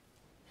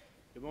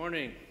Good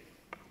morning.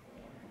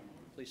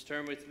 Please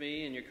turn with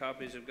me in your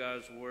copies of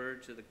God's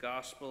Word to the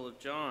Gospel of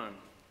John,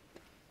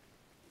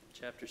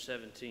 chapter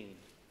 17.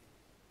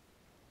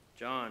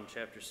 John,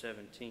 chapter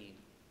 17.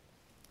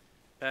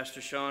 Pastor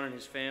Sean and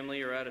his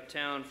family are out of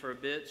town for a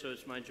bit, so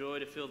it's my joy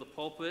to fill the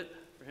pulpit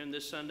for him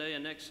this Sunday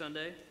and next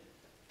Sunday.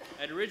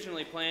 I'd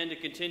originally planned to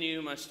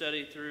continue my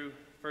study through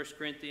 1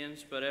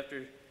 Corinthians, but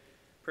after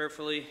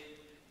prayerfully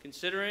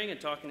considering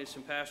and talking to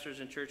some pastors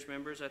and church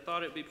members, I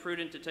thought it would be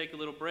prudent to take a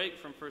little break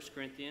from 1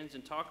 Corinthians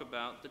and talk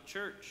about the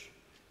church,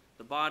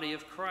 the body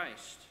of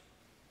Christ.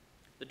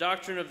 The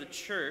doctrine of the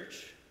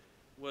church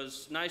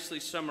was nicely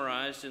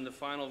summarized in the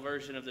final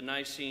version of the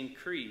Nicene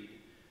Creed,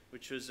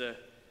 which was an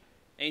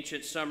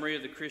ancient summary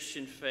of the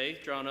Christian faith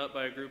drawn up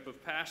by a group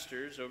of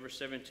pastors over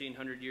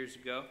 1,700 years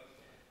ago.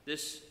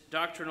 This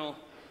doctrinal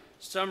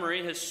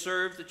summary has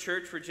served the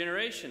church for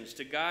generations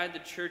to guide the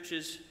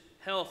church's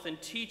health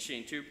and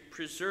teaching, to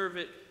preserve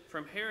it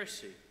from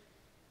heresy.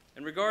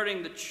 And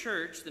regarding the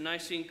church, the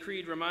Nicene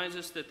Creed reminds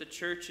us that the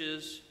church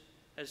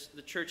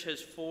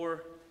has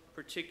four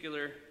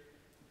particular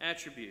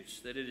attributes: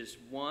 that it is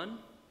one,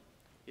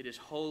 it is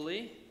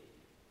holy,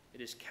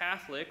 it is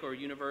Catholic or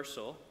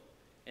universal,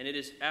 and it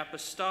is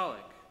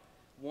apostolic.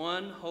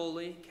 One,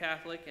 holy,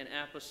 Catholic, and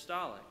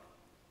apostolic.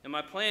 And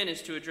my plan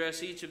is to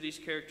address each of these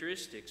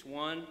characteristics,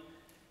 one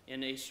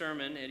in a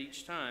sermon at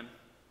each time.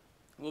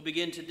 We'll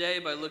begin today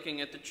by looking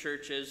at the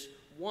church as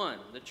one.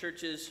 The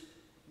church is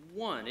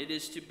one. It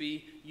is to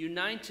be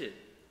united.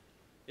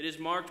 It is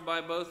marked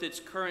by both its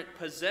current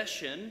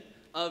possession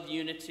of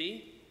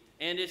unity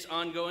and its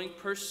ongoing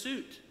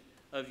pursuit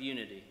of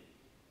unity.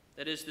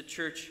 That is, the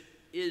church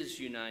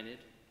is united,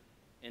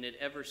 and it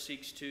ever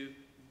seeks to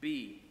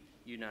be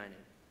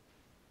united.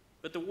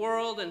 But the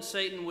world and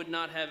Satan would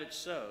not have it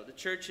so. The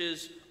church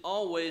is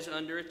always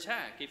under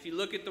attack. If you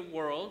look at the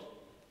world,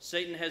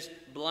 Satan has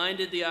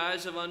blinded the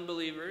eyes of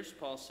unbelievers,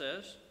 Paul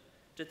says,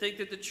 to think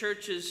that the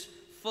church is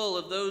full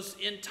of those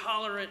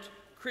intolerant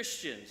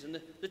Christians, and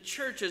the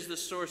church is the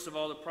source of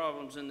all the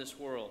problems in this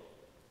world.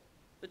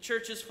 The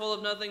church is full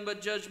of nothing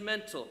but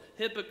judgmental,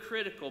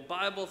 hypocritical,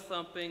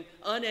 Bible-thumping,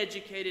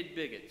 uneducated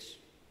bigots.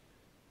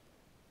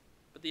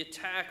 But the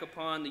attack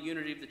upon the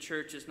unity of the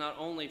church is not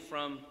only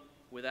from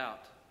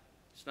without.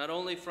 It's not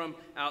only from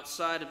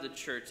outside of the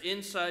church.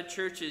 Inside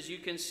churches, you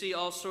can see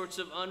all sorts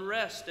of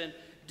unrest and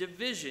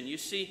division. You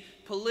see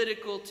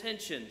political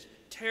tensions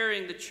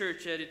tearing the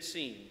church at its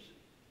seams.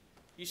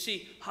 You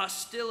see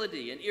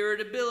hostility and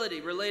irritability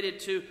related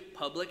to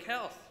public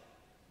health,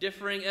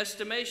 differing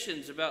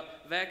estimations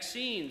about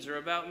vaccines or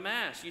about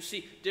masks. You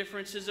see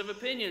differences of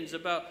opinions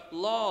about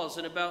laws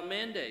and about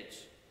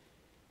mandates.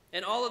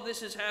 And all of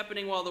this is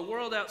happening while the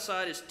world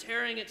outside is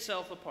tearing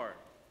itself apart.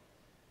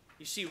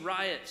 You see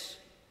riots.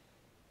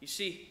 You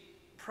see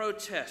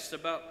protests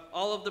about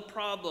all of the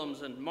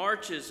problems and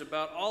marches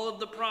about all of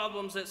the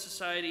problems that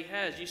society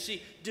has. You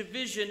see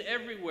division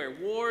everywhere,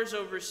 wars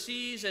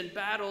overseas and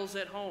battles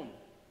at home.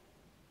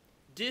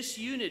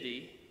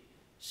 Disunity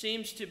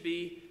seems to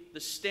be the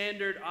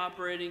standard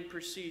operating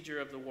procedure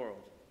of the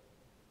world.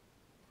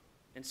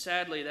 And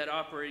sadly, that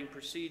operating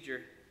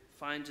procedure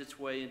finds its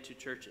way into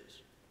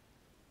churches.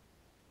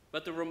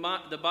 But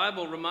the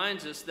Bible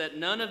reminds us that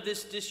none of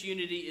this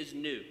disunity is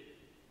new.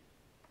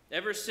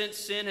 Ever since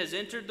sin has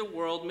entered the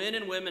world, men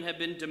and women have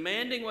been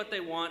demanding what they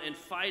want and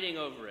fighting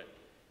over it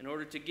in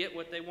order to get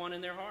what they want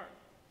in their heart.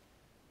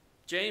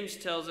 James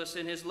tells us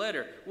in his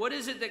letter, "What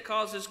is it that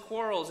causes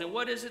quarrels, and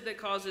what is it that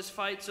causes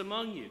fights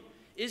among you?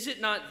 Is it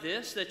not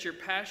this, that your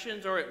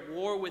passions are at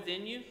war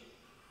within you?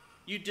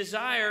 You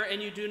desire and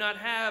you do not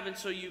have, and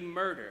so you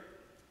murder.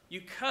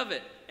 You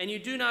covet and you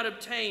do not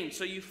obtain,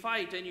 so you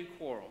fight and you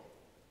quarrel."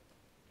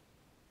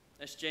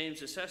 That's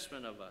James'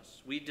 assessment of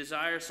us. We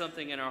desire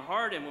something in our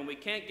heart, and when we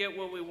can't get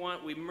what we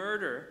want, we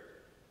murder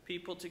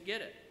people to get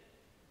it.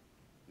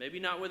 Maybe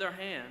not with our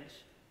hands,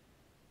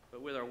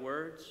 but with our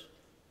words,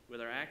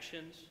 with our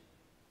actions,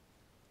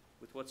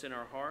 with what's in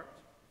our heart.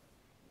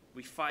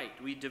 We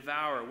fight, we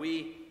devour,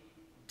 we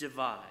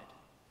divide.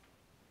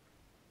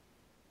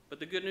 But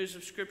the good news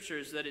of Scripture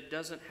is that it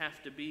doesn't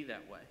have to be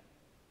that way.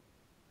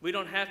 We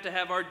don't have to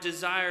have our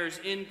desires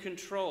in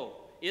control,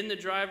 in the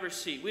driver's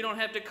seat. We don't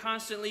have to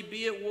constantly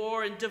be at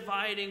war and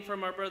dividing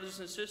from our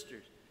brothers and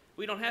sisters.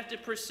 We don't have to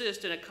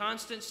persist in a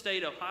constant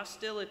state of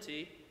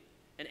hostility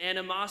and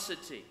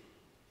animosity,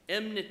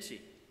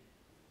 enmity.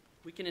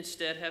 We can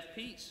instead have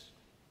peace.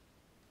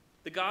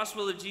 The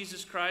gospel of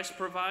Jesus Christ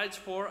provides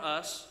for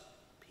us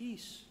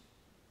peace.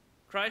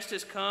 Christ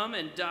has come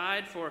and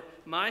died for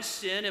my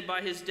sin, and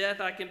by his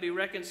death I can be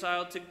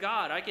reconciled to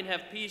God. I can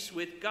have peace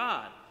with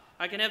God.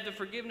 I can have the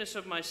forgiveness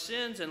of my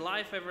sins and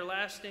life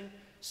everlasting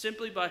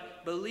simply by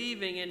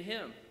believing in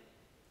him.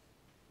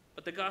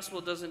 But the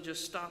gospel doesn't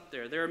just stop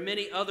there. There are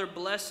many other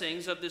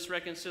blessings of this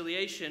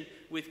reconciliation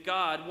with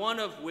God, one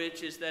of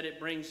which is that it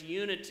brings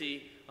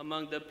unity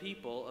among the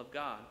people of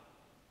God.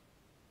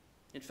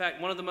 In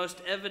fact, one of the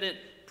most evident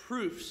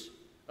proofs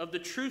of the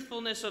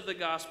truthfulness of the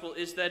gospel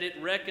is that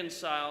it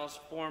reconciles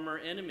former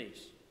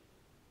enemies.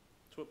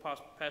 That's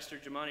what Pastor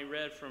Jamani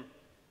read from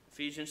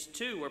Ephesians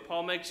 2, where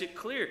Paul makes it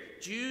clear,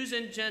 Jews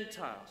and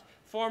Gentiles,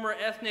 former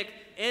ethnic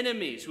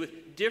enemies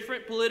with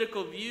different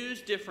political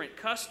views, different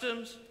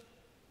customs,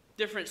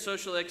 different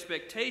social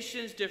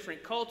expectations,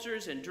 different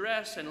cultures and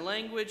dress and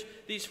language.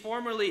 These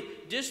formerly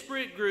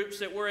disparate groups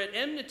that were at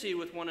enmity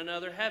with one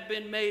another have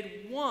been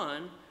made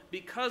one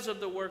because of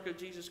the work of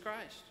Jesus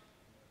Christ.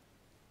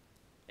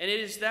 And it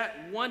is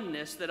that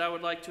oneness that I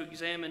would like to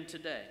examine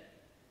today.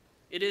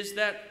 It is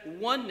that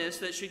oneness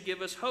that should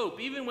give us hope,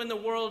 even when the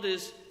world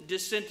is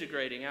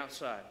disintegrating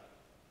outside.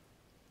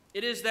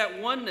 It is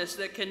that oneness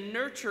that can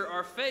nurture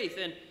our faith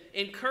and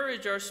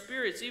encourage our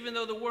spirits, even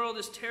though the world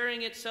is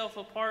tearing itself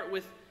apart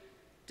with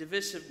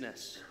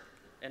divisiveness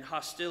and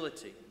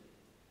hostility.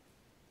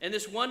 And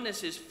this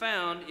oneness is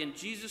found in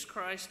Jesus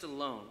Christ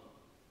alone.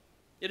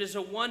 It is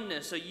a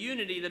oneness, a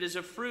unity that is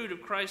a fruit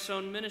of Christ's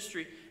own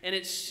ministry, and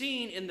it's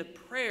seen in the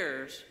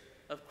prayers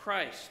of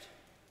Christ,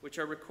 which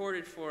are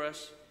recorded for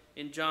us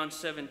in John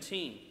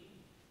 17.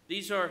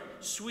 These are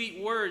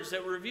sweet words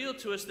that reveal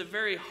to us the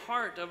very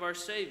heart of our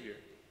Savior,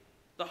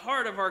 the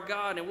heart of our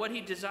God, and what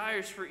he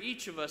desires for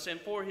each of us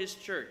and for his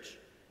church,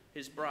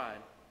 his bride.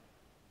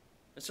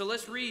 And so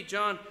let's read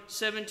John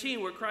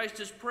 17, where Christ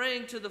is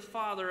praying to the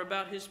Father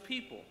about his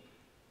people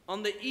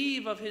on the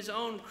eve of his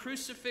own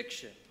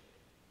crucifixion.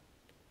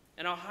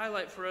 And I'll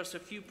highlight for us a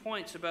few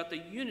points about the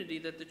unity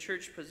that the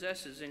church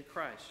possesses in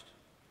Christ.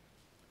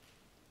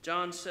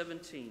 John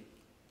 17.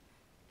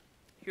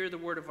 Hear the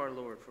word of our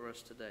Lord for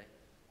us today.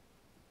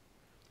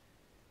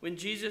 When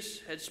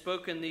Jesus had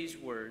spoken these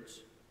words,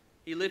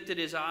 he lifted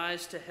his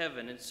eyes to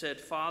heaven and said,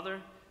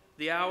 Father,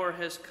 the hour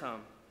has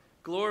come.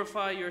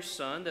 Glorify your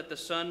Son, that the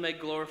Son may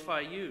glorify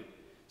you,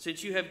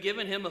 since you have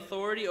given him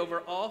authority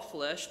over all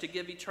flesh to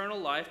give eternal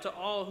life to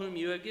all whom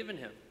you have given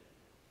him.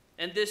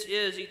 And this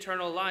is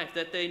eternal life,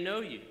 that they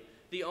know you,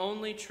 the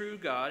only true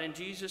God, and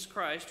Jesus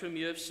Christ, whom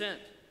you have sent.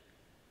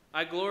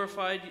 I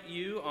glorified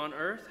you on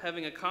earth,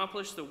 having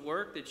accomplished the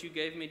work that you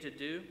gave me to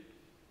do.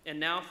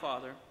 And now,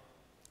 Father,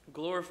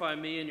 glorify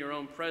me in your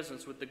own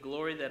presence with the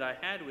glory that I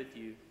had with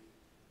you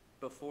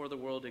before the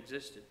world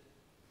existed.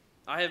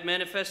 I have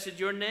manifested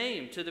your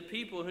name to the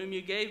people whom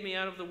you gave me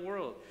out of the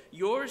world.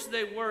 Yours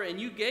they were, and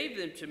you gave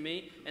them to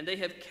me, and they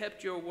have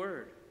kept your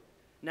word.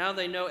 Now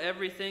they know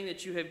everything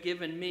that you have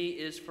given me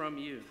is from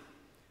you.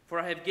 For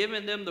I have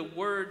given them the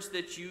words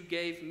that you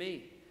gave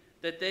me,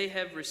 that they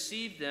have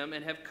received them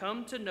and have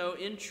come to know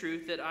in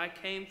truth that I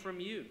came from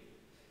you,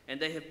 and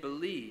they have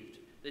believed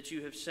that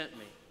you have sent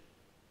me.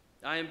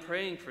 I am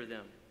praying for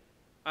them.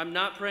 I'm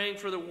not praying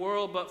for the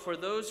world, but for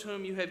those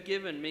whom you have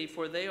given me,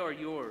 for they are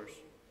yours.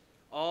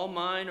 All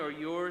mine are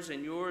yours,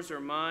 and yours are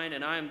mine,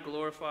 and I am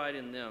glorified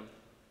in them.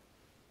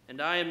 And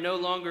I am no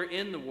longer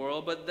in the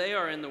world, but they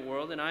are in the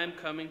world, and I am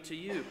coming to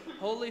you.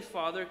 Holy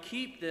Father,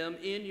 keep them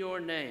in your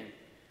name,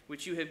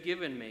 which you have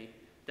given me,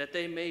 that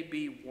they may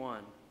be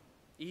one,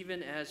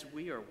 even as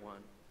we are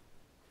one.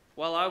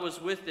 While I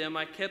was with them,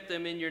 I kept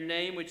them in your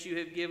name, which you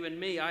have given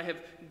me. I have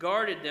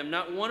guarded them.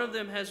 Not one of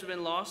them has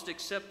been lost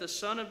except the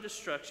son of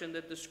destruction,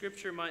 that the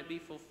scripture might be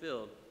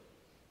fulfilled.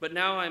 But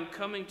now I am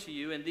coming to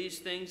you, and these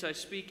things I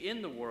speak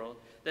in the world,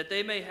 that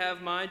they may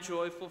have my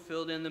joy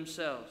fulfilled in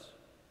themselves.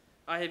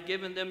 I have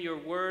given them your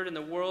word, and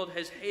the world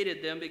has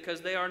hated them, because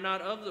they are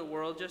not of the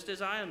world, just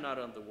as I am not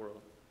of the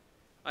world.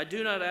 I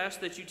do not ask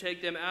that you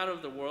take them out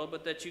of the world,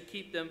 but that you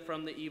keep them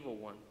from the evil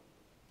one.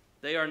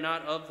 They are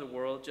not of the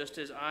world, just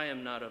as I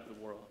am not of the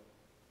world.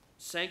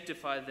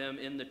 Sanctify them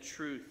in the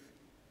truth.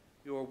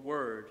 Your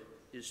word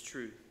is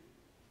truth.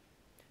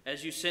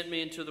 As you sent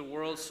me into the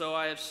world, so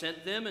I have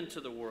sent them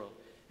into the world.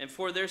 And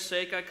for their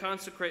sake I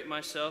consecrate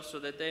myself, so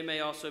that they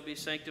may also be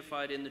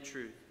sanctified in the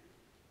truth.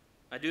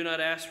 I do not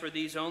ask for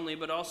these only,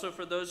 but also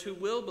for those who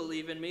will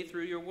believe in me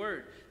through your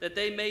word, that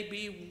they may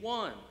be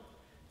one,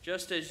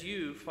 just as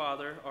you,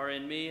 Father, are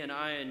in me and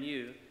I in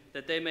you,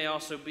 that they may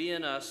also be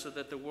in us, so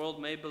that the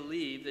world may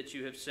believe that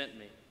you have sent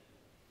me.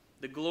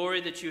 The glory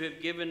that you have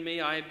given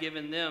me, I have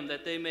given them,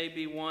 that they may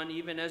be one,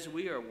 even as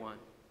we are one.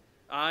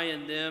 I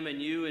and them,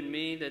 and you and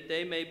me, that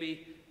they may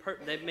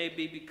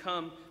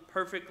become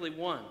perfectly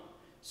one,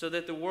 so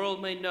that the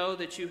world may know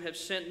that you have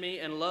sent me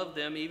and loved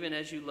them, even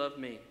as you love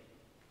me.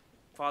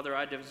 Father,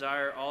 I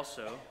desire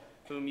also,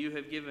 whom you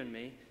have given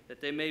me,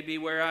 that they may be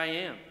where I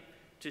am,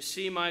 to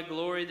see my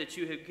glory that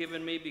you have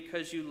given me,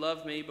 because you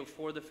loved me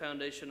before the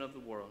foundation of the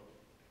world.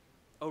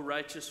 O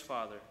righteous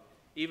Father,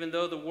 even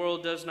though the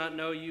world does not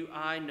know you,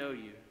 I know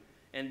you,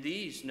 and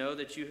these know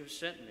that you have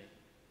sent me.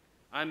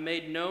 I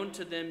made known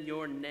to them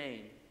your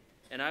name,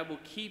 and I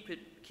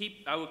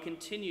will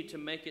continue to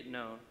make it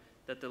known,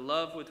 that the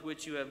love with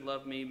which you have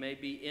loved me may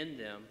be in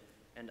them,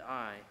 and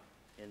I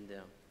in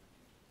them.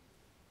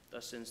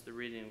 Thus ends the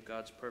reading of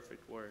God's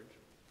perfect word.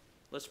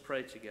 Let's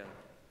pray together.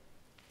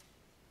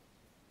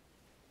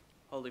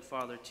 Holy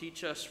Father,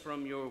 teach us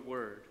from your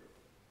word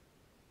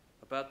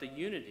about the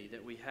unity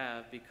that we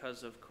have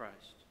because of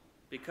Christ,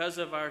 because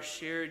of our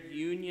shared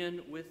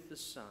union with the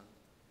Son,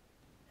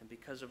 and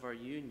because of our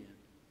union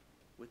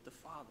with the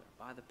Father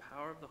by the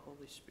power of the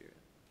Holy Spirit.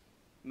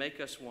 Make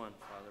us one,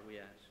 Father, we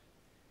ask.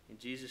 In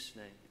Jesus'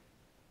 name,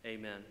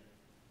 Amen.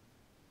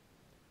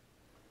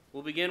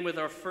 We'll begin with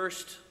our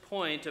first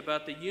point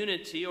about the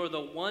unity or the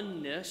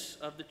oneness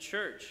of the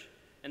church.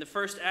 And the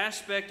first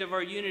aspect of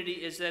our unity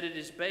is that it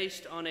is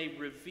based on a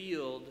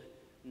revealed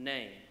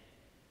name.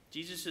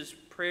 Jesus'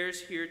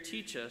 prayers here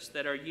teach us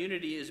that our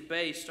unity is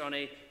based on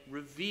a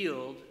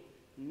revealed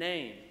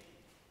name,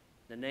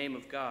 the name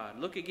of God.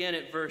 Look again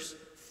at verse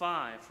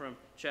 5 from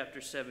chapter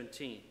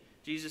 17.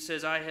 Jesus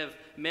says, I have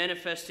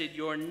manifested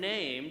your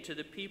name to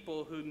the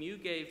people whom you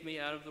gave me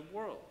out of the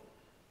world.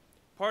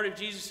 Part of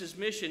Jesus'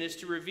 mission is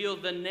to reveal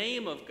the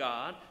name of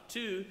God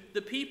to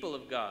the people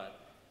of God.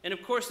 And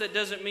of course, that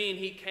doesn't mean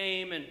he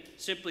came and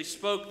simply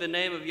spoke the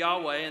name of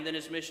Yahweh and then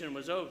his mission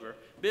was over.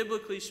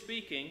 Biblically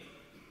speaking,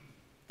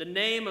 the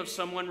name of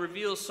someone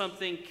reveals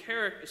something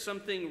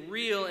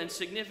real and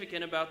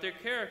significant about their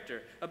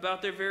character,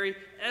 about their very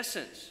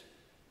essence.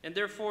 And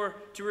therefore,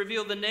 to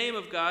reveal the name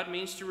of God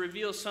means to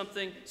reveal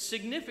something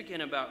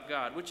significant about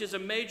God, which is a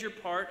major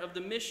part of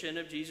the mission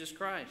of Jesus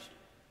Christ.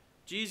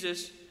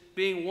 Jesus,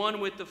 being one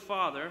with the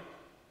Father,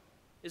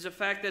 is a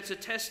fact that's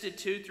attested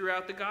to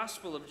throughout the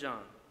Gospel of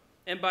John.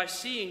 And by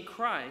seeing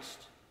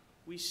Christ,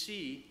 we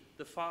see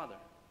the Father.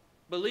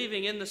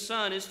 Believing in the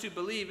Son is to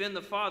believe in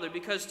the Father,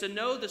 because to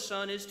know the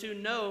Son is to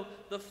know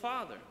the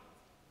Father.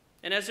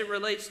 And as it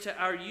relates to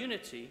our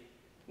unity,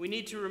 we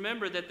need to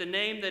remember that the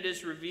name that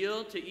is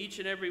revealed to each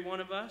and every one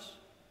of us,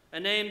 a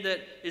name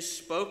that is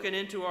spoken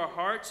into our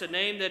hearts, a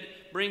name that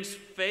brings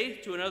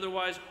faith to an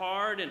otherwise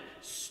hard and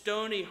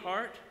stony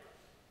heart,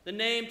 the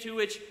name to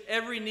which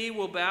every knee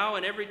will bow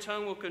and every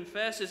tongue will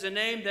confess, is a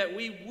name that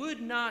we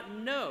would not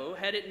know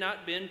had it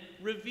not been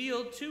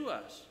revealed to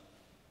us.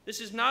 This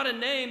is not a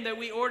name that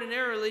we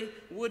ordinarily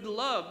would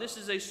love. This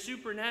is a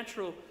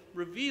supernatural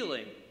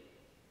revealing.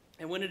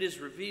 And when it is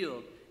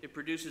revealed, it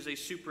produces a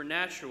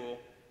supernatural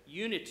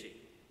unity.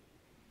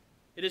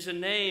 It is a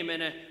name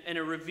and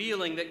a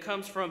revealing that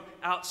comes from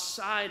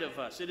outside of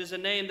us. It is a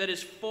name that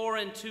is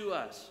foreign to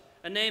us,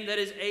 a name that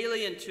is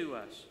alien to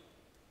us.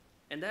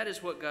 And that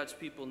is what God's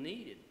people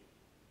needed.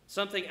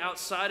 Something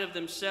outside of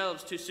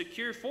themselves to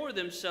secure for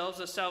themselves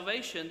a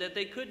salvation that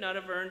they could not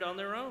have earned on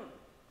their own.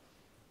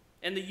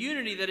 And the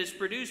unity that is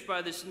produced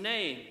by this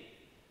name,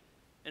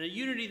 and a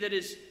unity that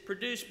is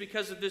produced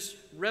because of this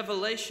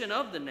revelation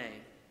of the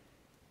name,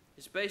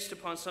 is based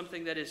upon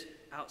something that is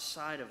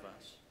outside of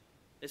us.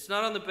 It's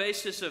not on the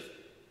basis of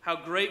how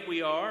great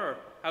we are, or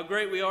how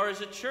great we are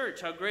as a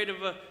church, how great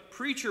of a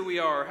preacher we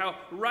are, or how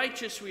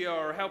righteous we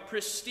are, or how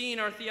pristine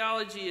our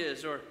theology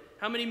is, or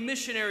how many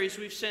missionaries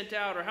we've sent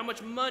out, or how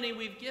much money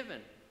we've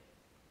given.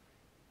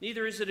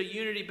 Neither is it a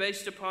unity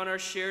based upon our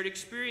shared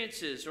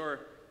experiences or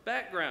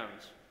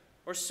backgrounds,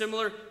 or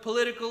similar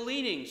political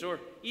leanings, or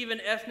even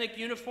ethnic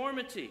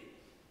uniformity.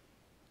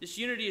 This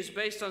unity is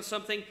based on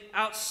something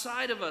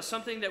outside of us,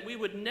 something that we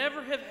would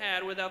never have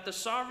had without the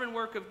sovereign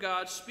work of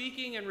God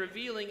speaking and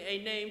revealing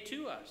a name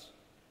to us.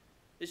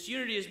 This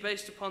unity is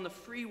based upon the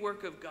free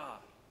work of God,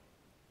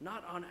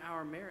 not on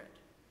our merit.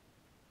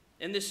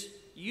 And this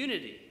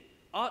unity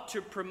ought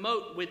to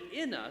promote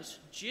within us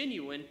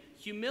genuine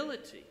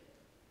humility.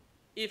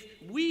 If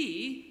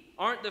we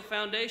aren't the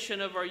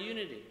foundation of our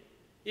unity,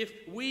 if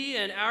we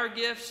and our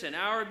gifts and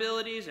our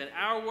abilities and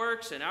our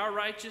works and our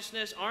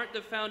righteousness aren't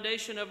the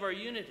foundation of our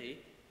unity,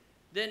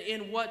 then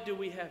in what do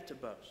we have to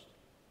boast?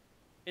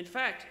 In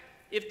fact,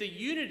 if the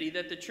unity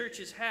that the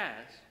churches has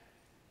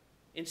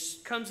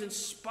comes in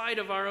spite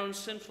of our own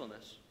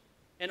sinfulness,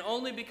 and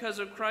only because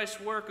of Christ's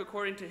work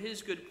according to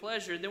his good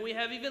pleasure, then we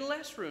have even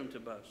less room to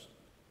boast.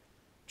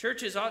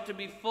 Churches ought to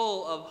be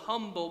full of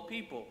humble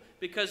people,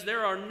 because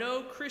there are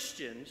no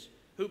Christians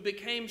who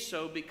became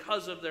so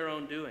because of their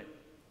own doing.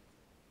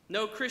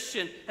 No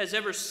Christian has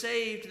ever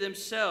saved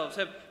themselves,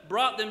 have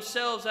brought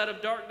themselves out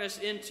of darkness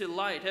into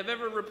light, have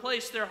ever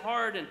replaced their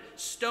hard and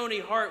stony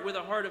heart with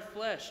a heart of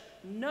flesh.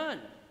 None.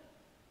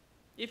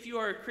 If you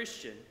are a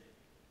Christian,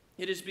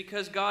 it is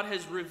because God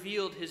has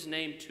revealed his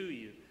name to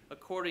you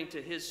according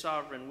to his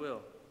sovereign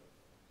will.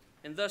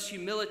 And thus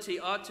humility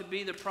ought to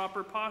be the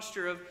proper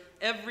posture of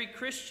every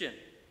Christian.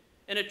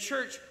 And a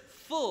church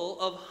full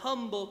of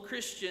humble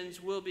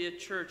Christians will be a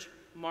church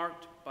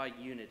marked by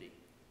unity.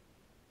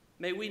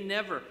 May we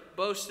never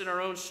boast in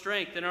our own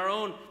strength, in our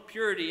own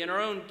purity, in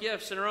our own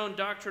gifts, in our own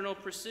doctrinal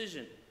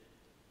precision,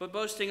 but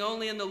boasting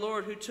only in the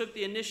Lord, who took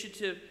the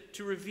initiative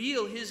to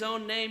reveal his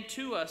own name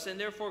to us and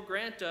therefore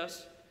grant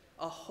us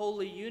a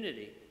holy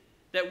unity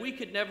that we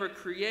could never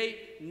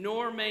create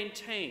nor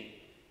maintain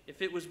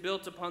if it was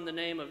built upon the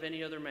name of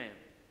any other man.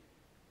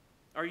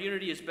 Our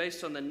unity is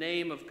based on the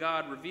name of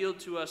God revealed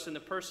to us in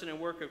the person and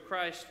work of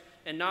Christ,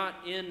 and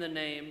not in the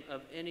name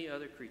of any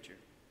other creature.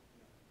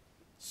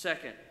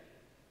 Second,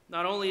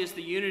 not only is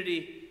the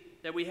unity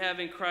that we have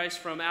in Christ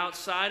from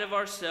outside of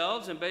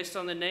ourselves and based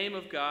on the name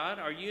of God,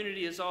 our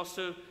unity is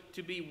also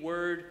to be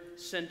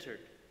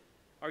word-centered.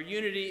 Our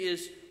unity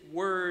is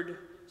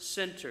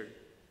word-centered.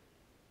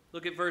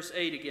 Look at verse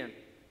 8 again.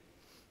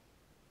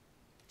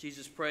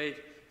 Jesus prayed,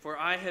 "For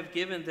I have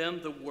given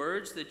them the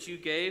words that you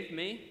gave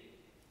me,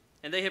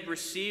 and they have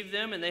received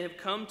them, and they have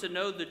come to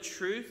know the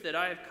truth that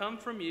I have come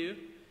from you,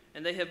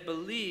 and they have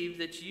believed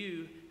that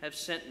you have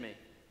sent me.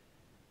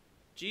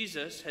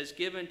 Jesus has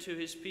given to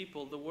his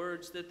people the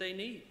words that they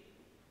need,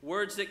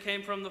 words that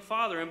came from the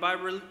Father, and by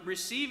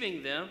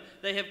receiving them,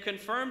 they have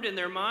confirmed in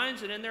their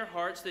minds and in their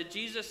hearts that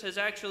Jesus has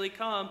actually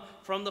come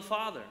from the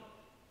Father.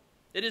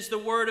 It is the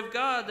Word of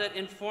God that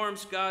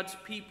informs God's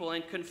people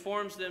and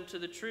conforms them to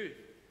the truth.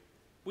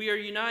 We are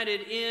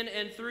united in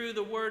and through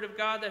the Word of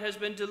God that has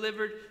been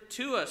delivered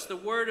to us. The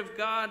Word of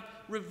God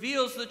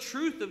reveals the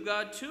truth of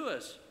God to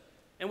us.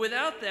 And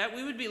without that,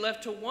 we would be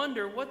left to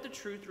wonder what the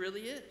truth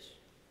really is.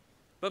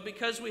 But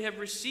because we have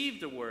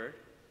received the Word,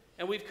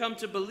 and we've come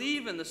to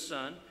believe in the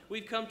Son,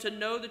 we've come to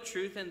know the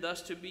truth and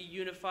thus to be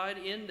unified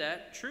in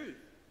that truth.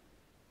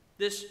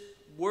 This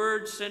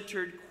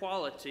Word-centered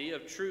quality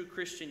of true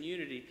Christian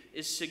unity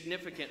is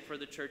significant for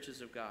the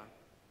churches of God.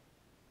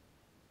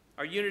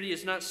 Our unity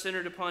is not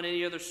centered upon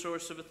any other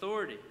source of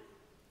authority.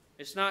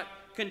 It's not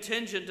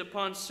contingent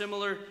upon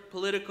similar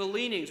political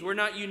leanings. We're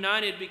not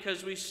united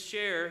because we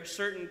share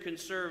certain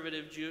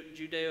conservative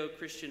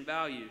Judeo-Christian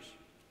values.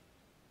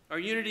 Our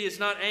unity is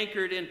not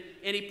anchored in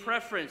any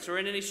preference or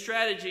in any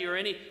strategy or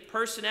any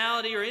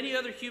personality or any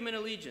other human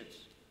allegiance.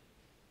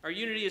 Our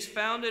unity is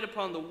founded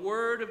upon the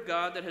Word of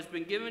God that has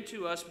been given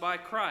to us by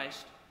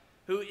Christ,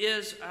 who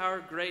is our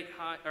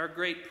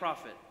great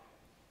prophet.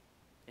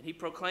 And he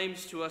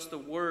proclaims to us the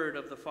Word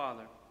of the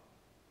Father.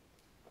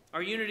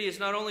 Our unity is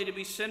not only to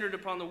be centered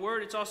upon the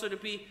Word, it's also to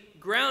be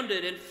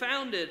grounded and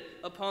founded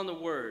upon the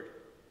Word.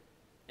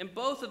 And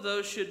both of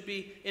those should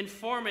be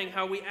informing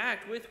how we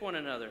act with one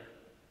another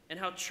and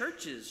how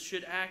churches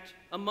should act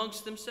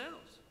amongst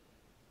themselves.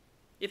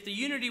 If the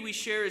unity we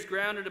share is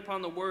grounded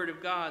upon the Word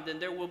of God, then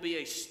there will be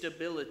a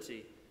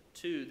stability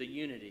to the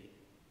unity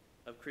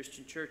of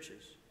Christian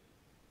churches.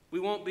 We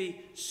won't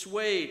be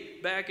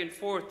swayed back and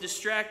forth,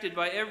 distracted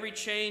by every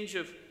change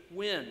of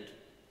wind,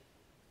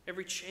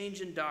 every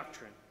change in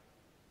doctrine.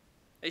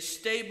 A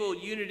stable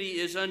unity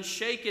is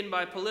unshaken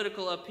by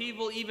political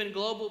upheaval, even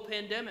global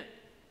pandemic.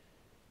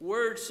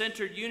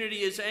 Word-centered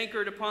unity is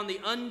anchored upon the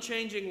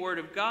unchanging Word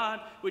of God,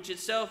 which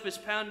itself is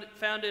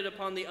founded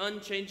upon the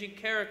unchanging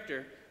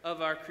character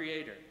of our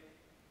Creator.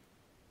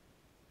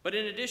 But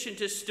in addition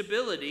to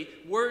stability,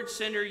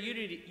 Word-centered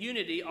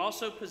unity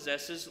also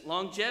possesses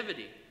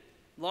longevity.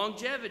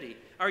 Longevity.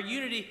 Our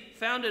unity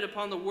founded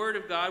upon the Word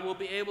of God will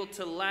be able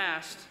to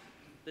last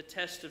the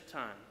test of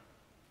time.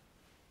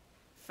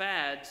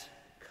 Fads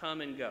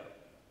come and go.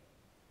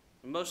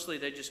 Mostly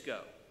they just go.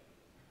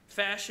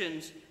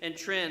 Fashions and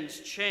trends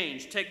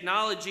change.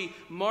 Technology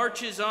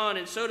marches on,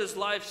 and so does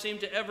life seem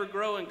to ever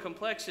grow in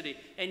complexity.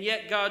 And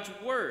yet God's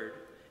Word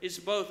is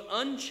both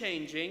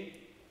unchanging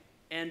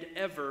and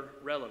ever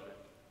relevant.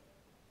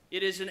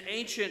 It is an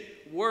ancient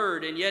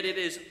word, and yet it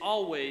is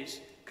always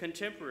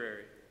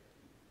contemporary.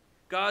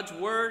 God's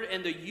Word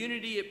and the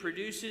unity it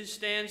produces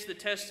stands the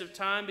test of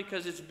time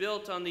because it's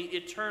built on the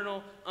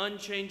eternal,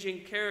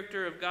 unchanging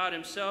character of God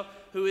Himself,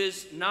 who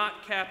is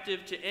not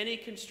captive to any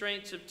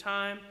constraints of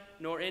time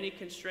nor any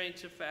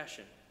constraints of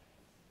fashion.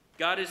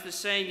 God is the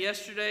same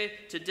yesterday,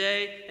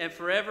 today, and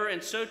forever,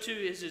 and so too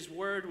is His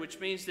Word, which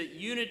means that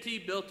unity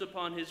built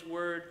upon His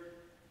Word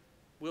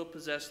will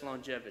possess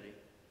longevity.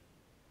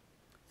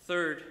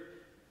 Third,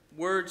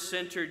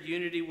 Word-centered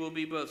unity will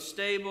be both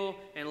stable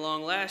and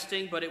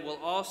long-lasting, but it will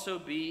also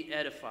be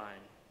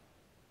edifying.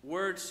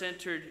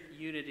 Word-centered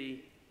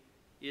unity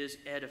is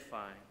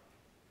edifying.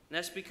 And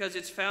that's because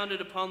it's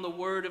founded upon the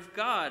Word of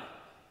God.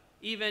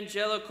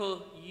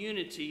 Evangelical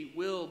unity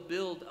will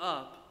build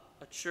up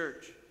a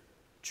church.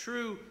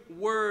 True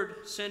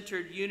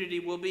Word-centered unity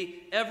will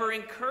be ever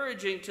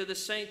encouraging to the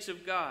saints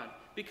of God,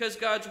 because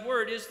God's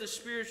Word is the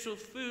spiritual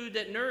food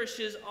that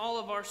nourishes all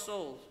of our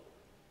souls.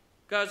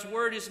 God's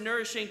Word is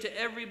nourishing to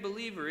every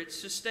believer. It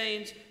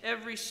sustains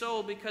every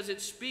soul because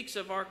it speaks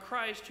of our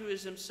Christ, who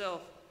is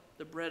Himself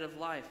the bread of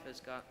life,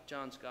 as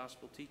John's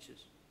Gospel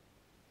teaches.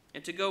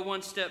 And to go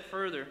one step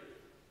further,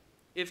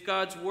 if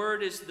God's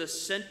Word is the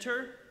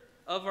center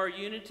of our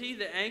unity,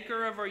 the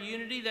anchor of our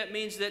unity, that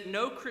means that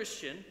no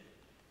Christian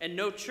and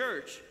no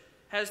church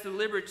has the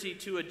liberty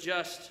to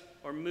adjust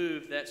or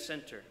move that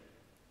center.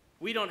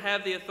 We don't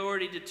have the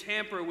authority to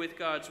tamper with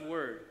God's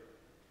Word.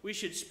 We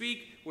should speak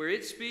where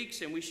it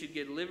speaks, and we should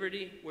get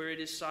liberty where it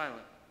is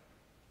silent.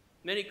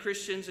 Many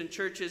Christians and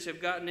churches have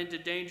gotten into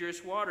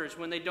dangerous waters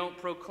when they don't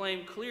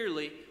proclaim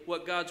clearly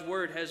what God's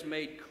Word has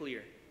made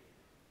clear.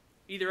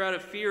 Either out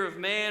of fear of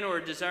man or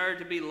a desire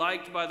to be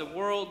liked by the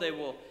world, they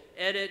will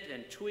edit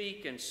and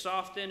tweak and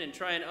soften and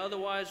try and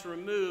otherwise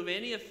remove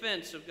any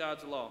offense of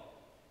God's law.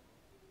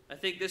 I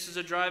think this is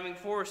a driving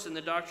force in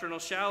the doctrinal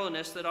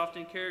shallowness that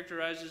often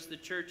characterizes the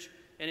church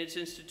and its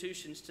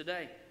institutions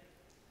today.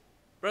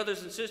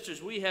 Brothers and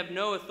sisters, we have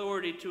no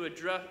authority to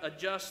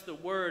adjust the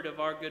word of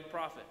our good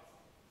prophet.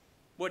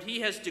 What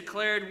he has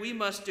declared, we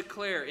must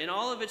declare in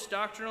all of its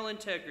doctrinal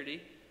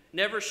integrity,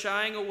 never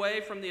shying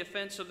away from the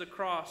offense of the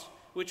cross,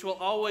 which will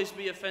always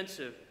be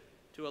offensive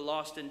to a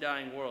lost and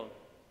dying world.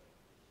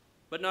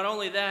 But not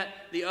only that,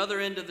 the other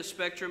end of the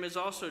spectrum is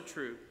also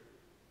true.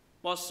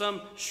 While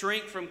some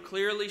shrink from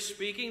clearly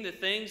speaking the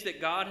things that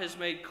God has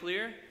made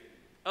clear,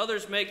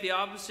 others make the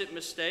opposite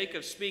mistake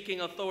of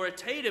speaking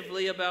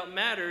authoritatively about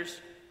matters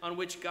on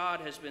which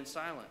God has been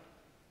silent.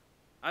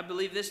 I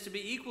believe this to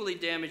be equally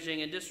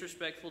damaging and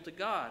disrespectful to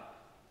God.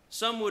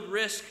 Some would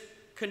risk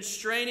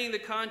constraining the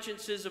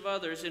consciences of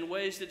others in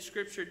ways that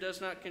Scripture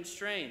does not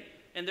constrain,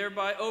 and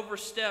thereby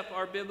overstep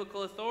our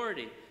biblical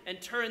authority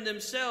and turn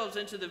themselves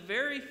into the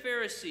very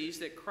Pharisees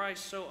that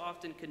Christ so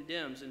often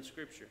condemns in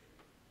Scripture.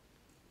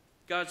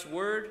 God's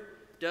Word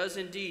does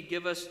indeed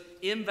give us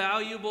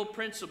invaluable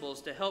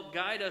principles to help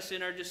guide us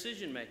in our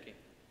decision-making.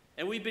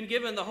 And we've been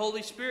given the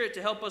Holy Spirit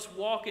to help us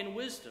walk in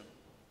wisdom.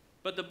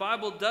 But the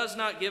Bible does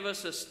not give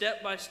us a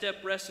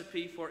step-by-step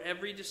recipe for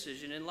every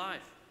decision in life.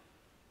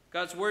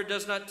 God's Word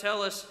does not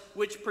tell us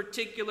which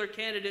particular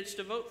candidates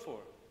to vote for.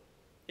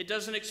 It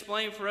doesn't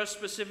explain for us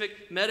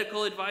specific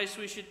medical advice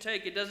we should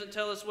take. It doesn't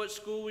tell us what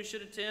school we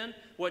should attend,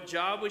 what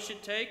job we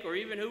should take, or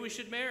even who we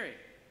should marry.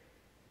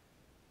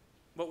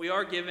 What we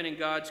are given in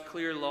God's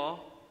clear law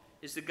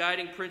is the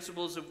guiding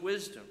principles of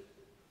wisdom.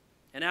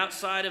 And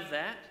outside of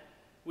that,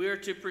 we are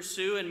to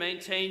pursue and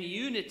maintain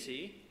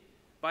unity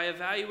by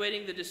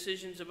evaluating the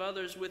decisions of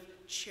others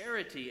with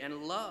charity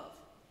and love.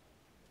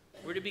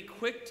 We're to be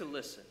quick to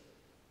listen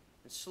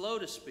and slow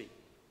to speak.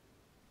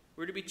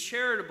 We're to be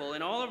charitable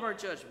in all of our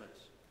judgments.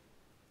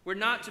 We're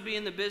not to be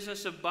in the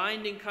business of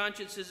binding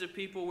consciences of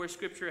people where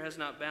Scripture has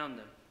not bound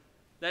them.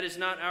 That is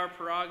not our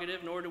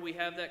prerogative, nor do we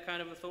have that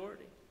kind of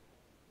authority.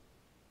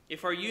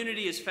 If our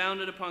unity is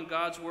founded upon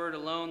God's Word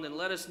alone, then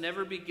let us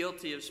never be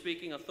guilty of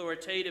speaking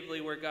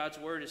authoritatively where God's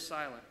Word is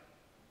silent.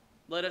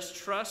 Let us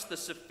trust the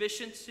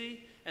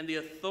sufficiency and the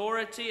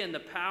authority and the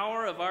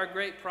power of our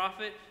great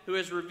prophet, who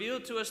has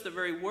revealed to us the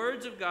very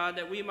words of God,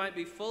 that we might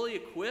be fully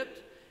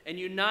equipped and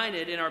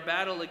united in our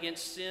battle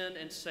against sin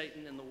and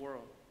Satan in the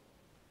world.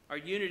 Our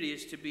unity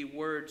is to be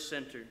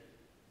word-centered.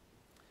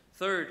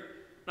 Third,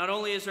 not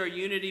only is our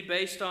unity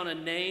based on a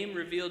name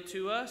revealed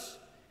to us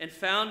and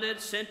founded,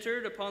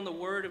 centered upon the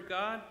Word of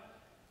God,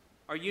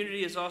 our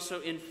unity is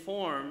also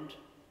informed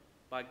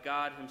by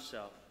God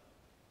Himself.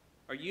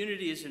 Our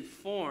unity is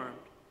informed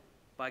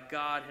by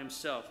God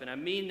Himself. And I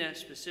mean that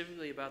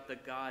specifically about the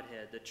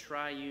Godhead, the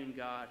triune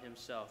God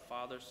Himself,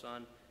 Father,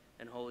 Son,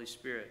 and Holy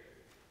Spirit.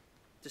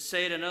 To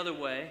say it another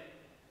way,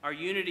 our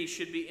unity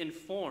should be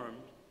informed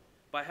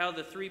by how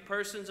the three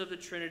persons of the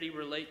Trinity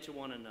relate to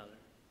one another.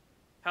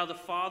 How the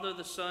Father,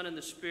 the Son, and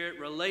the Spirit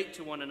relate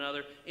to one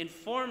another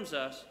informs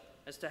us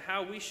as to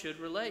how we should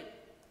relate.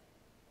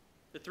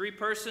 The three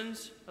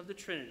persons of the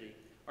Trinity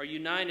are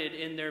united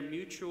in their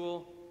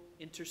mutual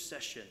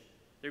intercession,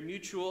 their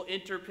mutual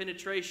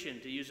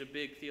interpenetration, to use a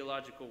big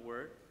theological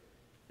word.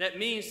 That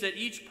means that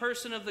each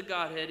person of the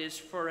Godhead is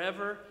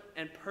forever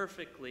and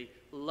perfectly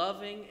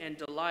loving and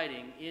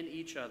delighting in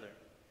each other,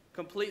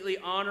 completely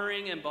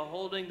honoring and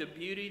beholding the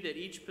beauty that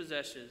each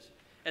possesses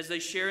as they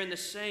share in the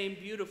same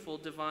beautiful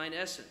divine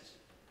essence.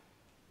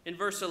 In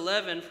verse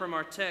 11 from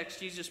our text,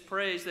 Jesus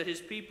prays that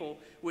His people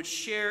would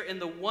share in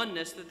the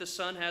oneness that the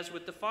Son has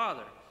with the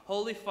Father.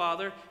 Holy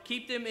Father,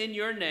 keep them in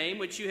Your name,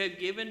 which You have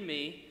given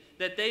Me,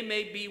 that they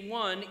may be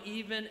one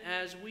even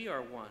as we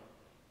are one.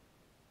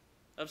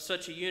 Of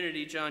such a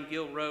unity, John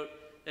Gill wrote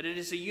that it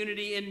is a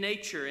unity in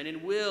nature and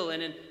in will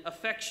and in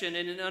affection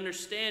and in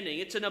understanding.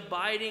 It's an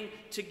abiding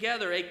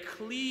together, a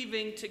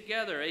cleaving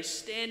together, a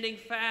standing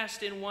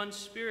fast in one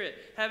spirit,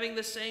 having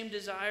the same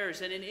desires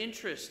and an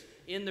interest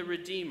in the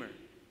Redeemer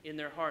in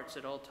their hearts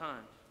at all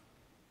times.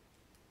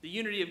 The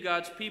unity of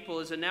God's people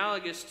is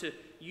analogous to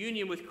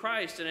union with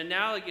Christ and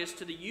analogous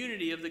to the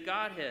unity of the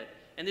Godhead.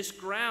 And this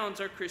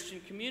grounds our Christian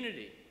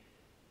community.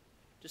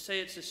 To say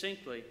it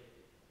succinctly,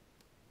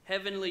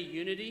 heavenly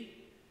unity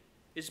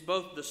is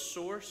both the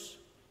source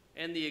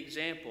and the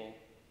example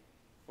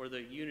for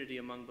the unity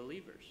among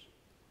believers.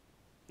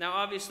 Now,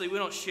 obviously, we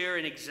don't share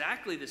in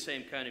exactly the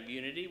same kind of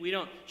unity. We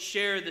don't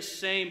share the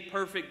same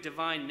perfect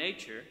divine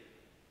nature.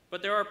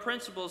 But there are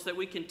principles that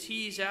we can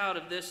tease out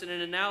of this in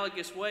an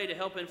analogous way to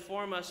help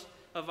inform us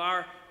of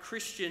our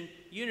Christian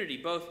unity,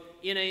 both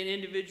in an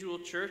individual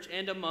church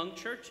and among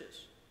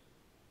churches.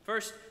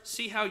 First,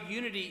 see how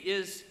unity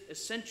is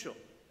essential.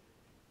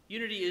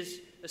 Unity is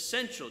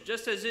essential.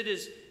 Just as it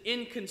is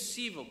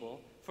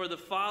inconceivable for the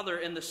Father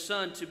and the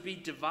Son to be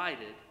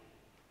divided,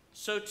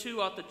 so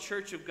too ought the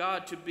Church of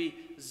God to be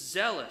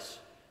zealous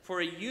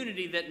for a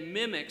unity that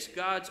mimics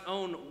God's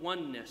own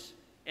oneness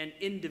and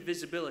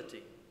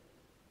indivisibility.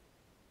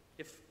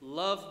 If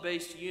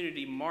love-based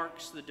unity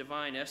marks the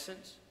divine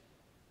essence,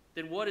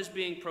 then what is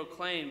being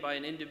proclaimed by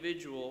an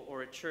individual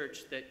or a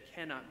church that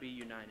cannot be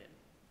united?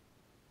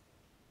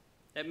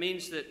 That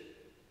means that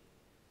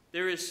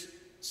there is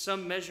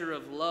some measure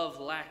of love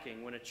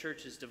lacking when a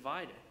church is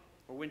divided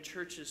or when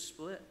churches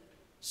split.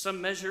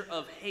 Some measure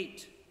of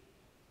hate,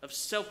 of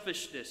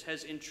selfishness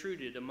has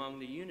intruded among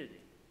the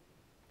unity.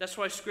 That's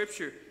why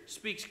Scripture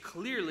speaks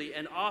clearly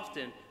and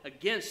often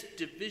against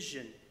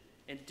division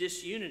and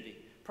disunity.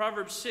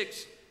 Proverbs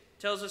 6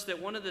 tells us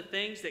that one of the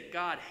things that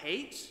God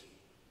hates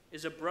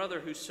is a brother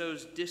who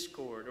sows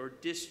discord or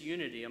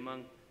disunity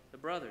among the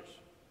brothers.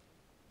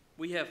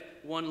 We have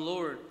one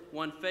Lord,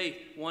 one faith,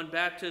 one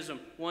baptism,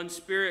 one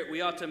Spirit.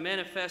 We ought to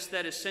manifest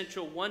that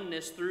essential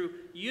oneness through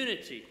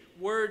unity.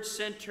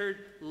 Word-centered,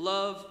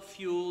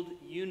 love-fueled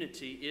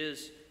unity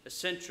is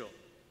essential.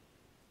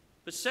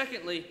 But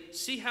secondly,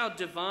 see how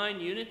divine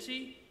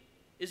unity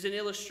is an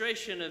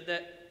illustration of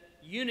that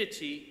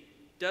unity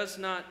does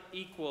not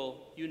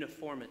equal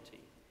uniformity.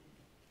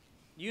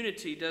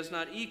 Unity does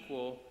not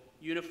equal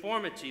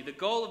uniformity. The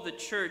goal of the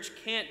church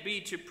can't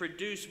be to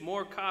produce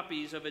more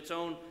copies of its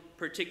own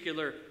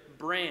particular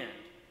brand.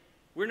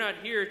 We're not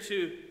here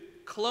to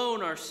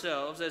clone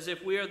ourselves as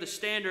if we are the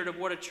standard of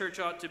what a church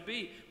ought to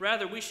be.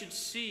 Rather, we should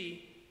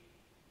see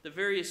the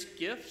various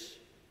gifts,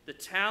 the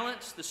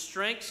talents, the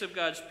strengths of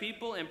God's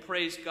people, and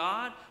praise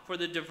God for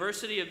the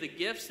diversity of the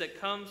gifts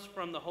that comes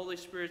from the Holy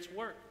Spirit's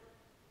work.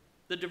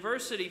 The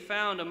diversity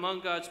found among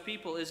God's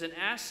people is an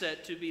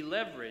asset to be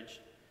leveraged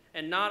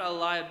and not a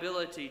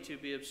liability to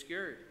be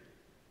obscured.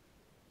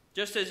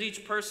 Just as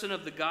each person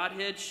of the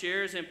Godhead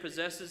shares and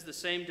possesses the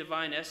same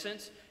divine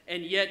essence,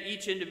 and yet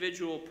each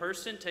individual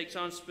person takes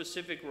on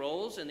specific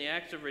roles in the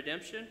acts of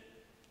redemption,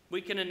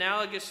 we can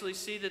analogously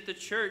see that the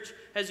church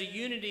has a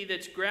unity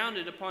that's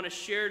grounded upon a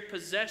shared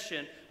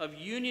possession of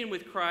union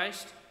with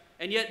Christ,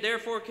 and yet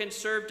therefore can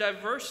serve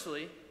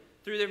diversely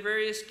through their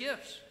various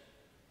gifts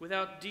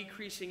without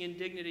decreasing in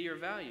dignity or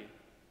value.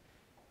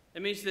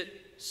 It means that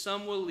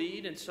some will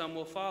lead and some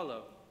will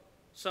follow.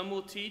 Some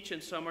will teach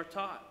and some are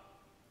taught.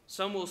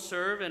 Some will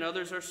serve and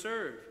others are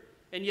served.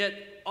 And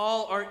yet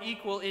all are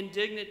equal in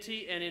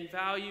dignity and in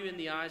value in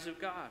the eyes of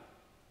God.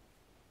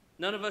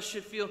 None of us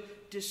should feel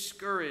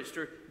discouraged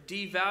or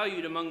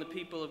devalued among the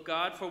people of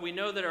God, for we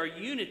know that our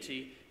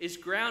unity is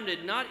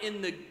grounded not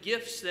in the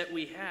gifts that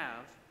we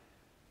have,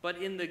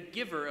 but in the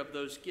giver of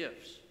those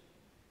gifts.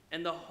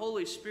 And the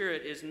Holy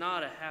Spirit is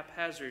not a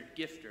haphazard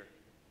gifter.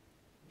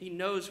 He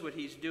knows what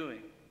he's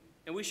doing.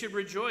 And we should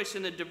rejoice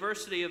in the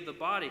diversity of the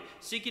body,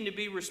 seeking to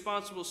be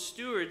responsible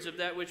stewards of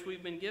that which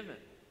we've been given,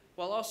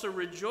 while also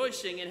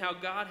rejoicing in how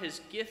God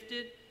has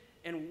gifted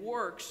and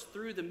works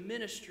through the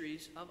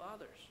ministries of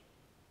others.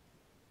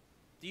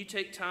 Do you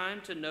take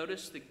time to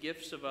notice the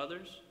gifts of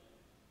others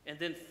and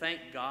then thank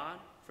God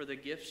for the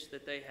gifts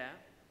that they have?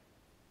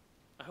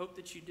 I hope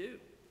that you do.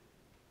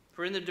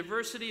 For in the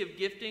diversity of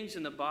giftings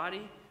in the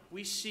body,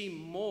 we see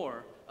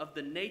more of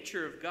the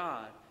nature of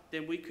God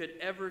than we could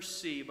ever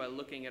see by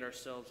looking at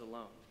ourselves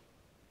alone.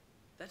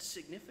 That's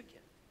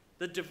significant.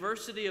 The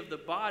diversity of the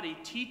body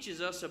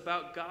teaches us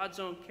about God's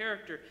own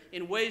character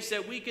in ways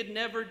that we could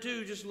never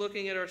do just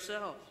looking at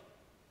ourselves.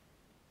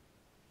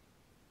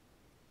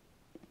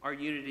 Our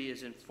unity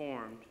is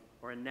informed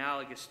or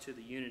analogous to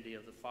the unity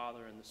of the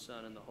Father and the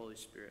Son and the Holy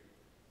Spirit.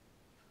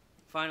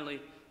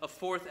 Finally, a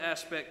fourth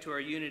aspect to our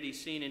unity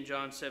seen in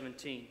John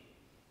 17.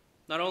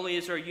 Not only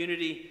is our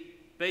unity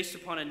based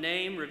upon a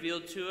name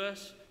revealed to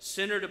us,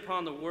 centered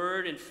upon the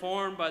Word,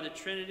 informed by the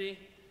Trinity,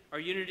 our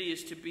unity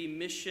is to be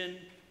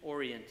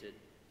mission-oriented.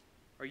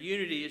 Our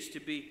unity is to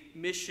be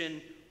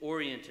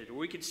mission-oriented. Or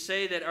we could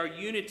say that our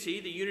unity,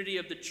 the unity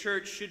of the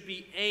church, should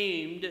be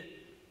aimed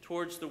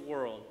towards the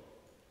world.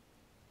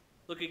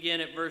 Look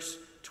again at verse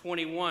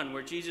 21,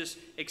 where Jesus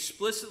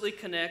explicitly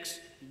connects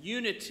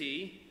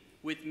unity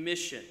with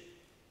mission.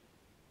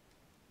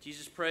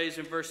 Jesus prays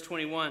in verse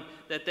 21,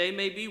 that they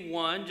may be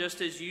one,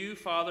 just as you,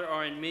 Father,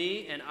 are in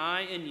me, and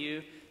I in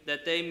you,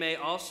 that they may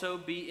also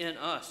be in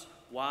us.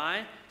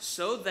 Why?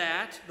 So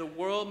that the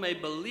world may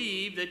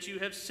believe that you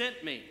have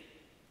sent me.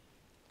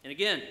 And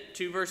again,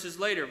 2 verses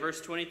later,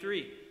 verse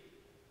 23,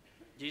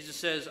 Jesus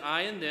says,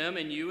 I in them,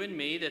 and you in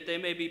me, that they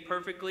may be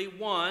perfectly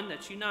one,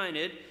 that's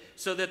united,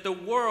 so that the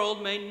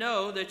world may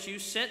know that you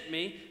sent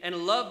me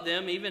and love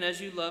them even as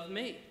you love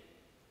me.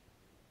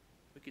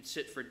 We could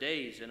sit for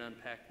days and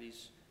unpack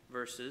these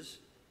verses,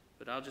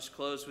 but I'll just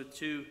close with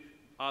two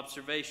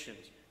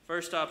observations.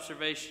 First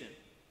observation,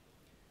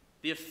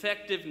 the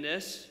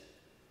effectiveness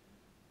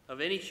of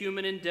any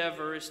human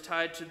endeavor is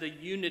tied to the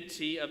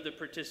unity of the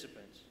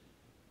participants.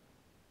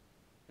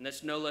 And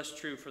that's no less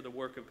true for the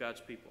work of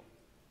God's people.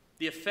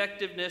 The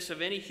effectiveness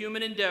of any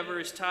human endeavor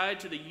is tied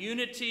to the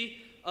unity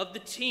of the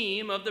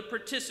team, of the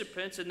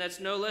participants, and that's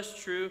no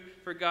less true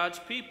for God's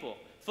people.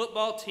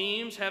 Football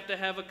teams have to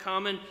have a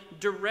common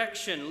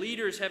direction.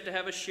 Leaders have to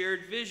have a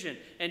shared vision.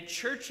 And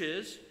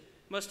churches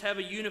must have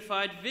a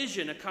unified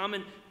vision, a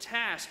common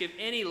task, if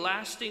any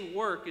lasting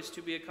work is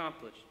to be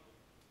accomplished.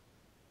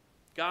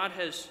 God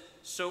has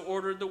so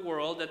ordered the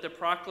world that the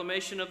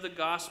proclamation of the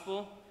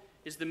gospel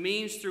is the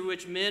means through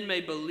which men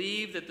may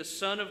believe that the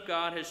Son of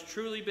God has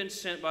truly been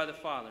sent by the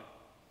Father.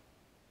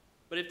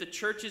 But if the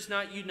church is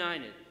not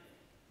united,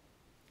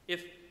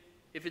 if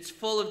it's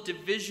full of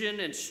division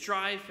and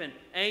strife and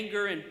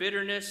anger and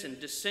bitterness and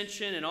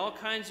dissension and all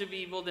kinds of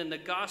evil, then the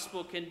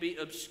gospel can be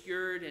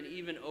obscured and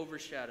even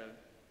overshadowed.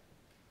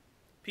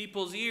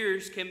 People's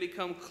ears can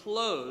become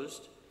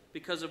closed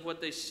because of what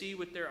they see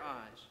with their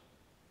eyes.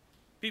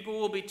 People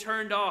will be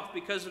turned off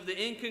because of the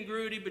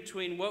incongruity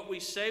between what we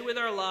say with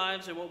our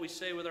lives and what we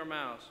say with our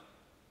mouths.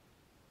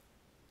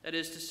 That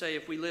is to say,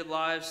 if we live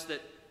lives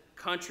that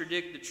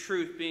contradict the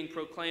truth being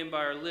proclaimed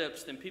by our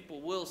lips, then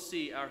people will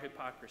see our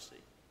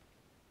hypocrisy.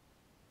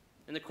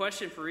 And the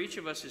question for each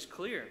of us is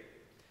clear.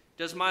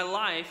 Does my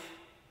life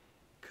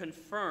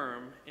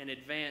confirm and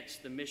advance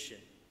the mission?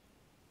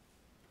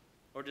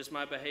 Or does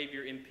my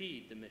behavior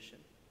impede the mission?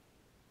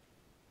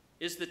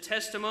 Is the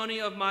testimony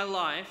of my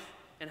life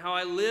and how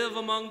I live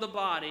among the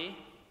body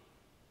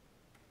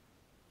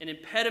an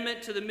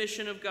impediment to the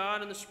mission of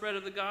God and the spread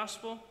of the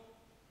gospel?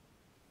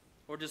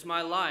 Or does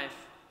my life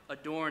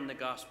adorn the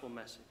gospel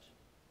message?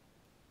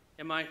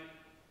 Am I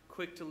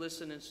quick to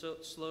listen and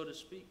slow to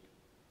speak?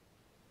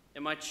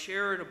 Am I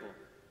charitable?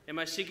 Am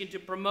I seeking to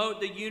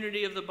promote the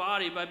unity of the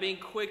body by being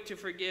quick to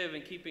forgive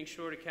and keeping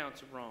short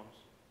accounts of wrongs?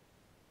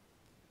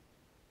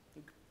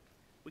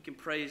 We can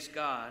praise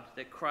God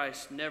that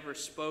Christ never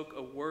spoke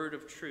a word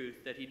of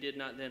truth that he did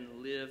not then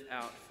live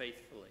out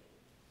faithfully.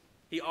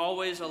 He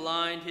always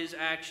aligned his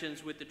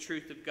actions with the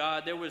truth of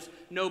God. There was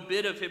no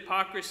bit of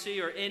hypocrisy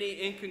or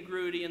any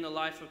incongruity in the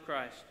life of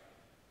Christ.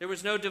 There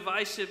was no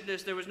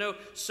divisiveness. There was no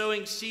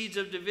sowing seeds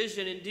of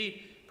division.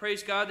 Indeed,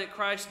 praise God that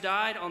Christ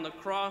died on the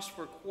cross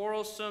for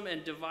quarrelsome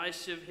and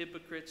divisive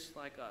hypocrites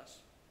like us.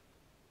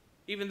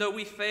 Even though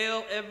we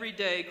fail every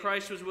day,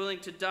 Christ was willing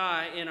to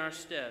die in our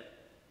stead.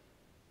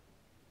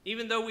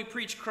 Even though we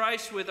preach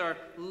Christ with our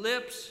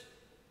lips,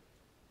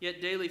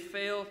 yet daily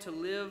fail to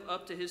live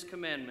up to his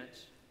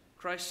commandments,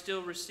 Christ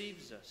still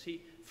receives us.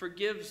 He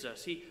forgives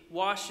us. He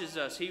washes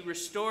us. He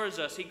restores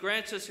us. He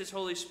grants us his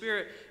Holy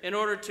Spirit in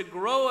order to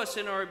grow us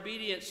in our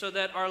obedience so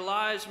that our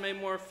lives may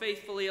more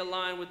faithfully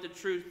align with the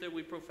truth that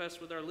we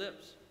profess with our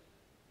lips.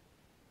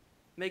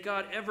 May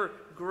God ever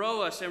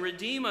grow us and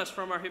redeem us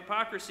from our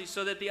hypocrisy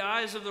so that the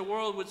eyes of the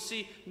world would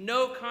see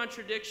no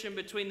contradiction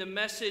between the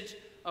message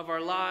of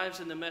our lives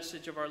and the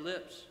message of our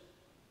lips.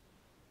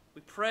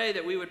 We pray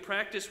that we would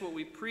practice what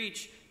we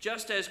preach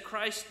just as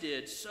Christ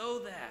did, so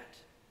that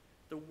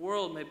the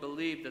world may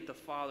believe that the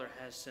Father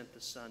has sent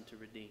the Son to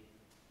redeem.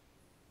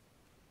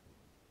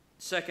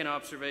 Second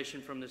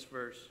observation from this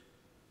verse: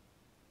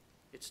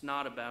 it's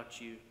not about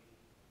you.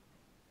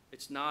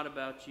 It's not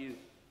about you.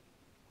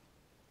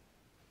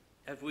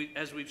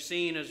 As we've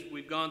seen, as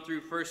we've gone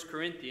through 1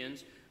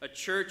 Corinthians, a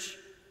church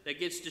that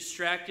gets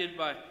distracted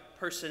by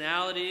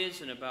personalities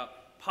and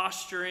about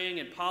posturing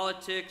and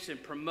politics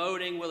and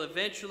promoting will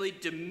eventually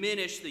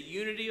diminish the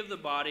unity of the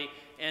body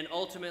and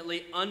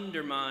ultimately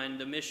undermine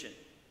the mission.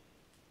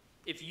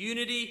 If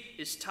unity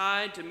is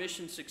tied to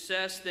mission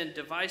success, then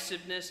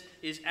divisiveness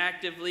is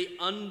actively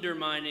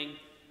undermining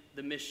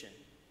the mission.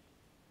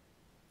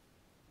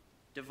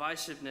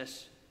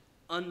 Divisiveness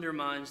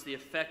undermines the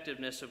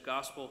effectiveness of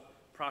gospel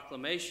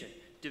proclamation.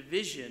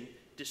 Division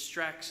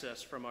distracts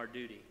us from our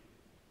duty.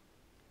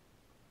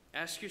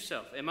 Ask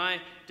yourself, am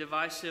I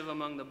divisive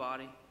among the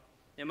body?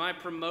 Am I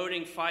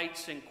promoting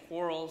fights and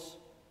quarrels,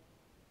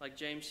 like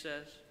James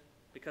says,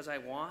 because I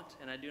want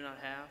and I do not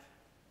have?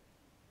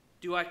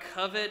 Do I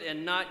covet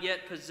and not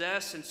yet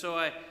possess, and so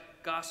I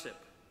gossip,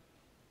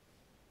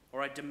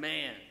 or I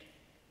demand,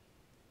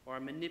 or I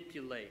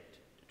manipulate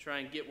to try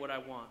and get what I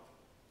want?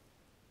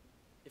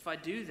 If I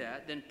do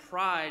that, then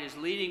pride is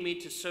leading me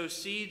to sow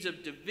seeds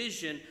of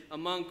division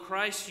among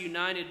Christ's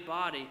united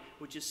body,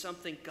 which is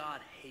something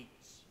God hates.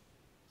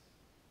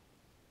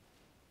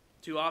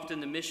 Too often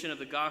the mission of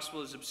the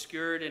gospel is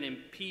obscured and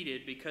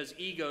impeded because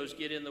egos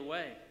get in the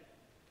way.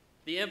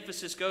 The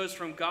emphasis goes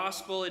from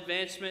gospel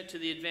advancement to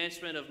the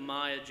advancement of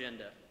my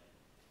agenda,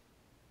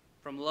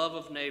 from love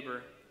of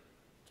neighbor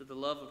to the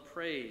love of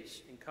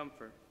praise and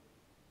comfort.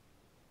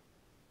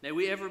 May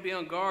we ever be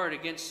on guard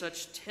against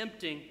such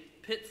tempting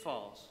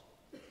pitfalls.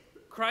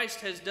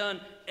 Christ has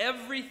done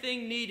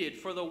everything needed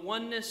for the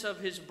oneness of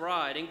his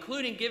bride,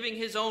 including giving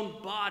his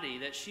own body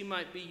that she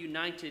might be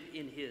united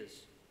in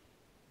his.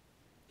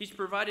 He's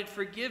provided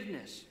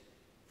forgiveness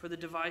for the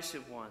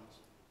divisive ones.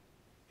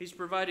 He's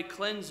provided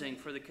cleansing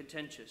for the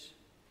contentious.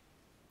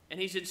 And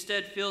he's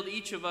instead filled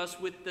each of us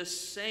with the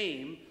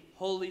same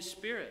Holy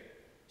Spirit,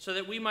 so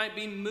that we might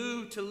be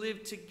moved to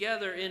live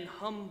together in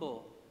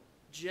humble,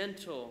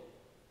 gentle,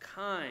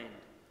 kind,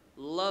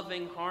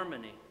 loving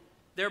harmony,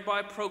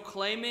 thereby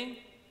proclaiming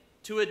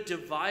to a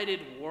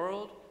divided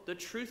world the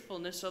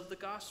truthfulness of the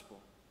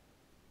gospel,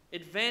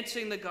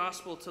 advancing the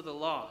gospel to the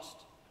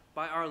lost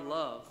by our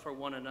love for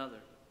one another.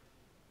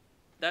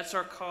 That's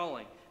our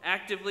calling,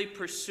 actively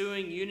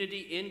pursuing unity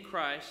in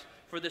Christ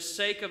for the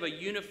sake of a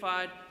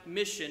unified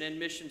mission and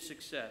mission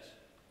success.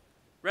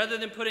 Rather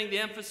than putting the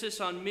emphasis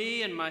on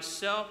me and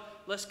myself,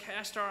 let's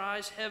cast our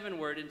eyes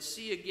heavenward and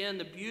see again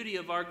the beauty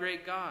of our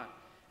great God,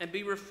 and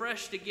be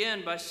refreshed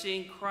again by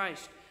seeing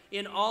Christ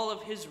in all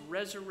of his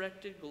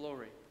resurrected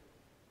glory,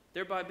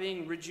 thereby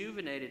being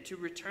rejuvenated to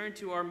return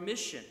to our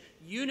mission,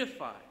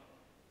 unified,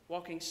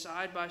 walking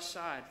side by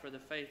side for the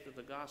faith of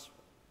the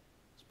gospel,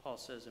 as Paul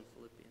says in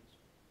Philippians.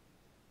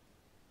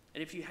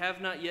 And if you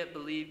have not yet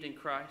believed in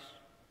Christ,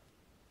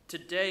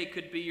 today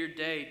could be your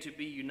day to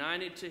be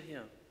united to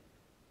him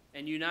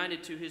and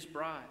united to his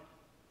bride.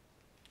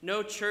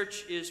 No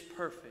church is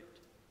perfect,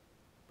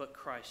 but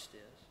Christ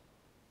is.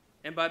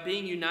 And by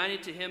being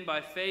united to him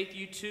by faith,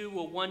 you too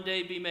will one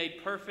day be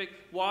made perfect,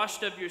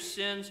 washed of your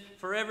sins,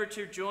 forever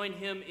to join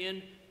him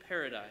in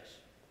paradise.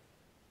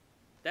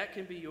 That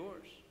can be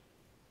yours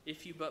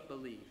if you but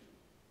believe.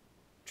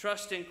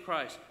 Trust in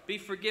Christ, be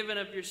forgiven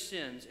of your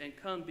sins, and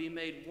come be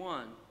made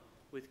one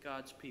with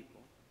God's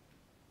people.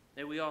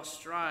 May we all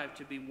strive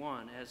to be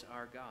one as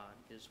our God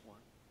is one.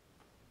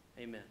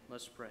 Amen.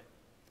 Let's pray.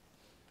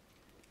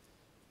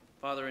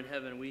 Father in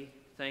heaven, we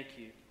thank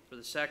you for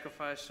the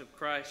sacrifice of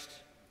Christ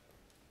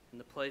in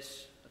the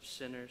place of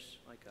sinners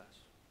like us.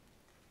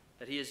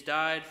 That he has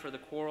died for the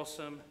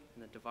quarrelsome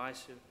and the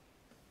divisive.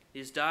 He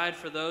has died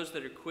for those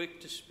that are quick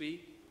to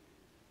speak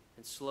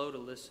and slow to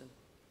listen.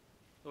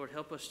 Lord,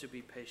 help us to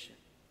be patient,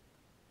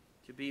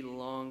 to be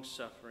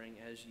long-suffering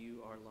as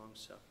you are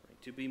long-suffering,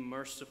 to be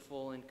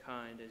merciful and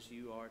kind as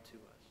you are to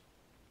us.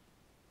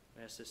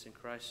 I ask this in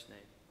Christ's name.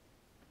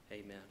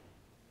 Amen.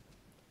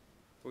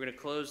 We're going to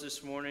close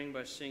this morning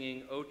by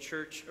singing, O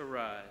Church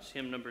Arise,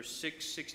 hymn number 660.